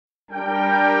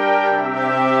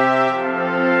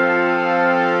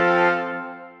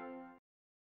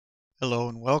Hello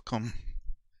and welcome.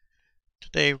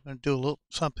 Today we're going to do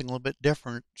something a little bit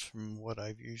different from what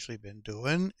I've usually been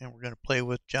doing, and we're going to play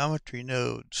with geometry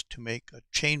nodes to make a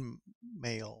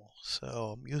chainmail.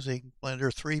 So I'm using Blender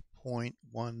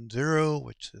 3.10,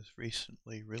 which is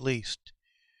recently released.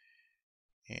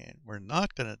 And we're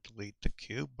not going to delete the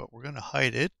cube, but we're going to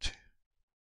hide it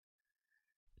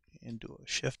and do a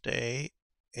Shift A,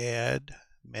 add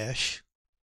mesh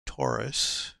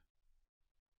torus,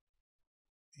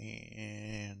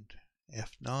 and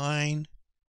F9. I'm going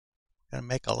to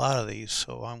make a lot of these,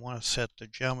 so I want to set the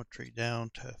geometry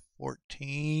down to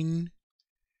 14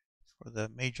 for the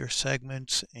major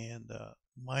segments and the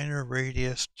minor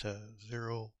radius to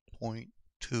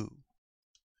 0.2.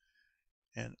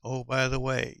 And oh, by the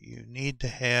way, you need to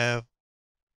have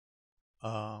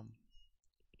the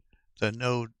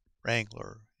node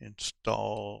wrangler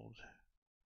installed.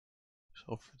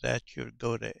 So for that, you would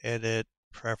go to Edit,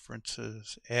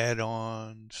 Preferences,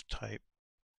 Add-ons, type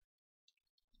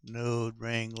Node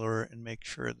Wrangler, and make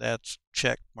sure that's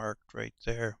check marked right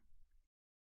there,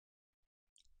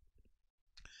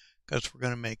 because we're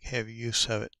going to make heavy use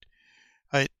of it.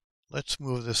 All right, let's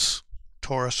move this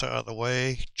torus out of the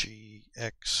way,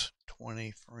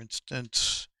 GX20 for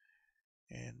instance,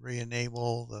 and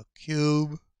re-enable the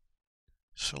cube.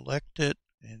 Select it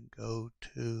and go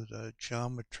to the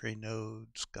geometry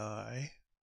nodes guy,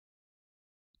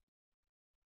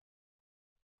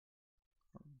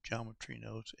 geometry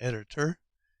nodes editor.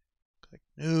 Click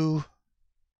new,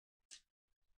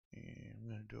 and I'm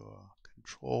going to do a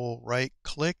control right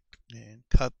click and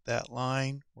cut that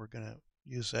line. We're going to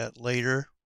use that later.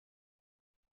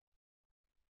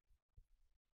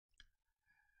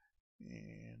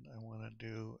 And I want to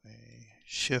do a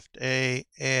Shift A,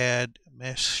 add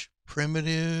mesh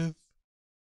primitive,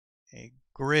 a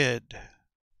grid.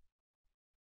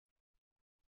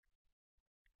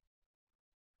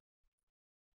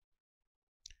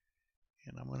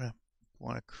 And I'm going to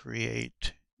want to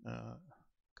create,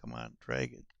 come on,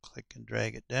 drag it, click and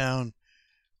drag it down.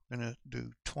 I'm going to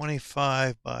do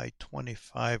 25 by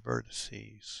 25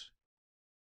 vertices.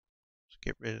 Let's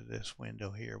get rid of this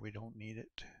window here. We don't need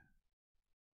it.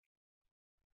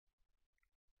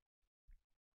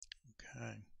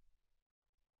 Okay.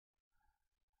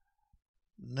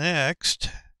 Next,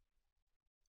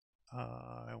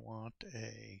 I want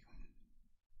a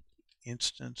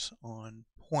instance on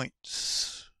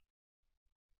points.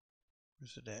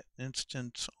 Where's it at?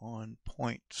 Instance on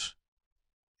points,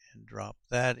 and drop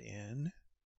that in.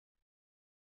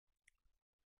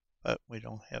 But we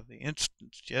don't have the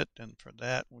instance yet, and for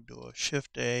that we'll do a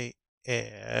Shift A,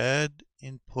 add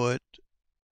input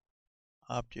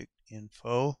object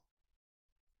info,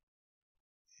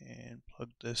 and plug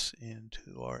this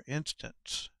into our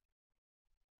instance.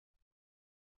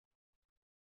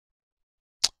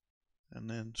 And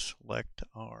then select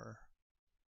our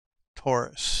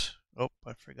torus. Oh,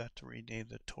 I forgot to rename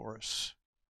the torus.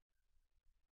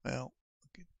 Well, we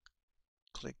could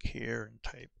click here and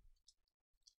type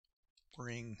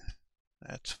ring.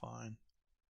 That's fine.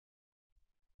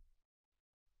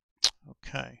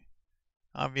 Okay.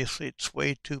 Obviously, it's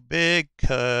way too big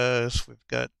because we've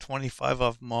got 25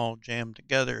 of them all jammed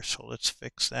together. So let's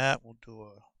fix that. We'll do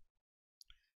a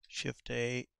Shift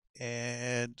A,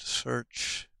 add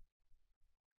search.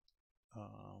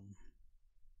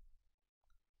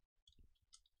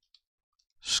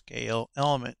 Scale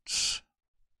elements.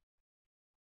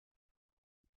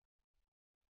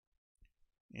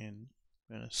 And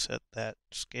I'm going to set that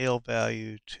scale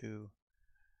value to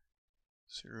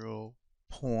 0.015.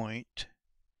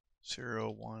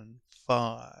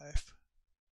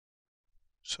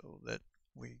 So that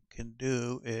we can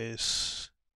do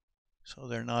is, so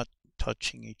they're not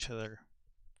touching each other,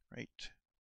 right?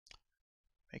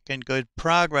 Making good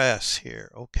progress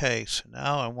here. Okay, so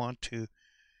now I want to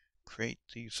create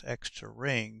these extra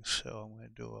rings. So I'm going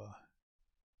to do a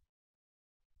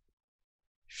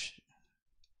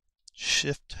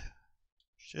shift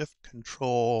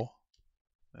control,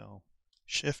 well,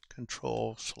 shift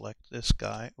control, select this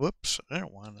guy. Whoops, I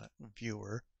don't want a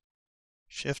viewer.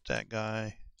 Shift that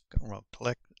guy,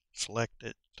 select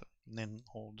it, and then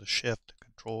hold the shift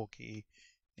control key,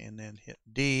 and then hit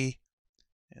D,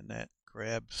 and that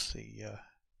grabs the,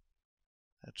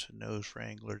 that's a nose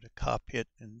wrangler to copy it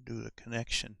and do the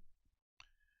connection.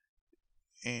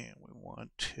 And we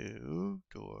want to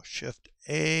do a Shift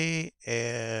A,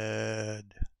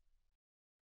 add,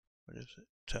 what is it?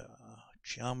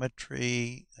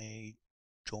 Geometry, a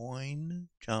join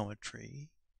geometry.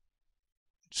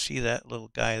 See that little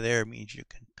guy there means you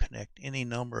can connect any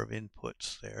number of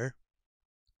inputs there.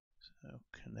 So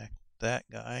connect that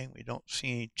guy. We don't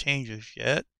see any changes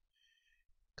yet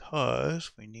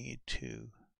because we need to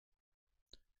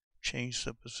change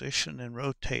the position and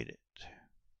rotate it.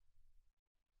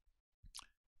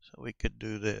 So we could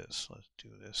do this. Let's do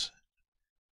this.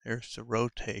 There's the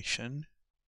rotation,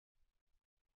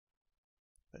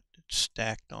 but it's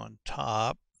stacked on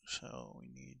top, so we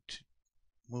need to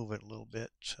move it a little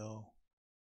bit. So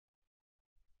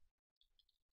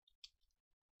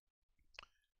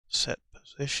set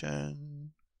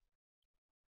position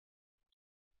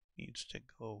needs to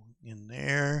go in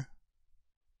there,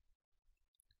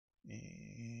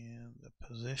 and the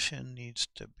position needs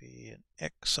to be an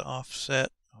X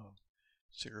offset of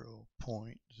 0.02.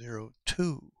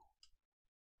 So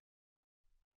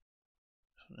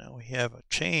now we have a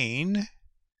chain.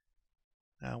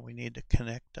 Now we need to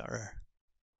connect our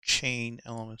chain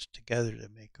elements together to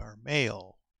make our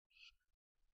mail.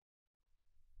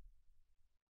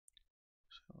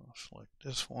 So select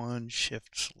this one,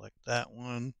 shift select that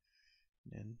one,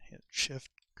 and then hit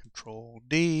shift control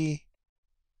D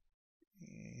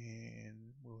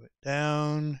and move it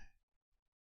down.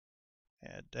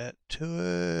 Add that to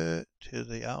it, to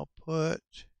the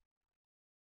output.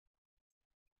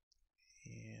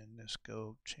 And let's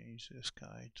go change this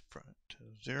guy to front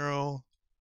to 0,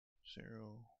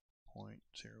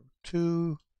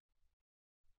 0.02,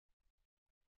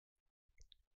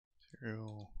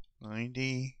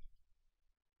 0.90.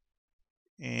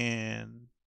 And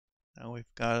now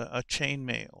we've got a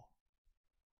chainmail.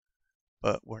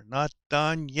 But we're not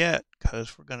done yet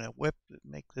because we're going to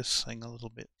make this thing a little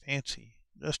bit fancy,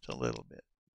 just a little bit.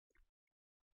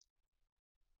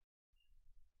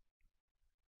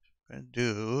 What we're going to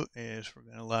do is we're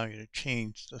going to allow you to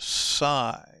change the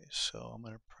size. So I'm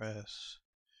going to press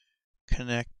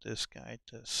connect this guy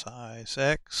to size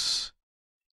X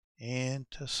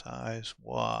and to size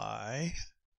Y.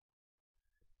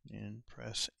 And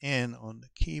press N on the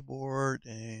keyboard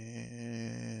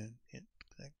and hit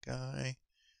that guy.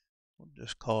 We'll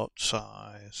just call it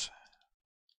size.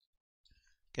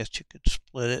 Guess you could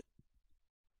split it.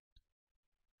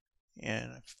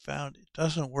 And I found it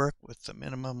doesn't work with the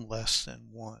minimum less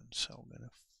than 1. So I'm going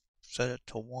to set it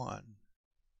to 1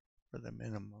 for the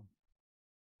minimum.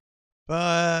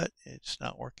 But it's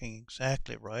not working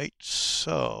exactly right.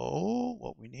 So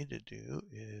what we need to do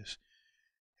is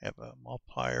have a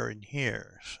multiplier in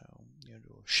here. So you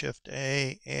do Shift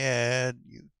A, add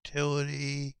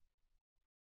utility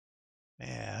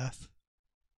math,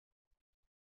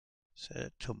 set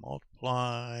it to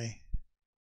multiply.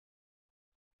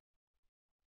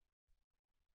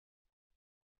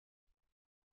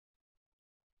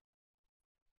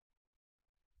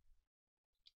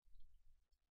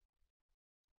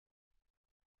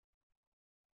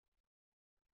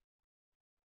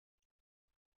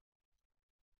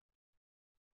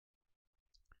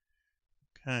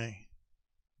 Okay,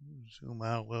 zoom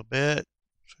out a little bit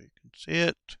so you can see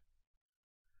it.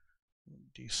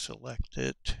 Deselect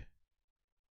it.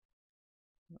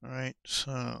 All right,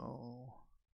 so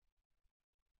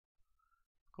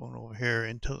going over here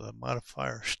into the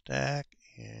modifier stack,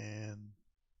 and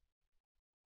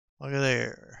look at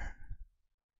there.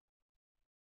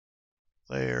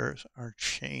 There's our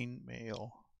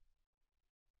chainmail.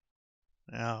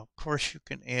 Now, of course, you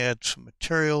can add some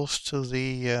materials to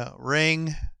the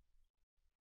ring,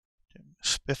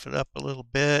 spiff it up a little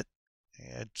bit,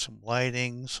 add some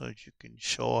lighting so that you can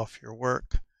show off your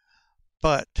work.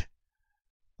 But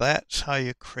that's how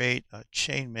you create a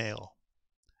chainmail.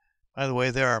 By the way,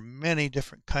 there are many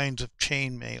different kinds of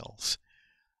chainmails.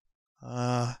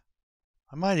 I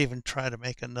might even try to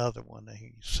make another one of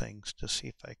these things to see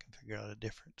if I can figure out a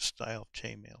different style of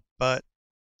chainmail. But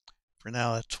for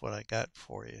now, that's what I got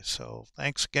for you. So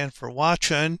thanks again for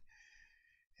watching,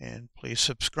 and please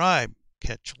subscribe.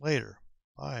 Catch you later.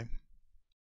 Bye.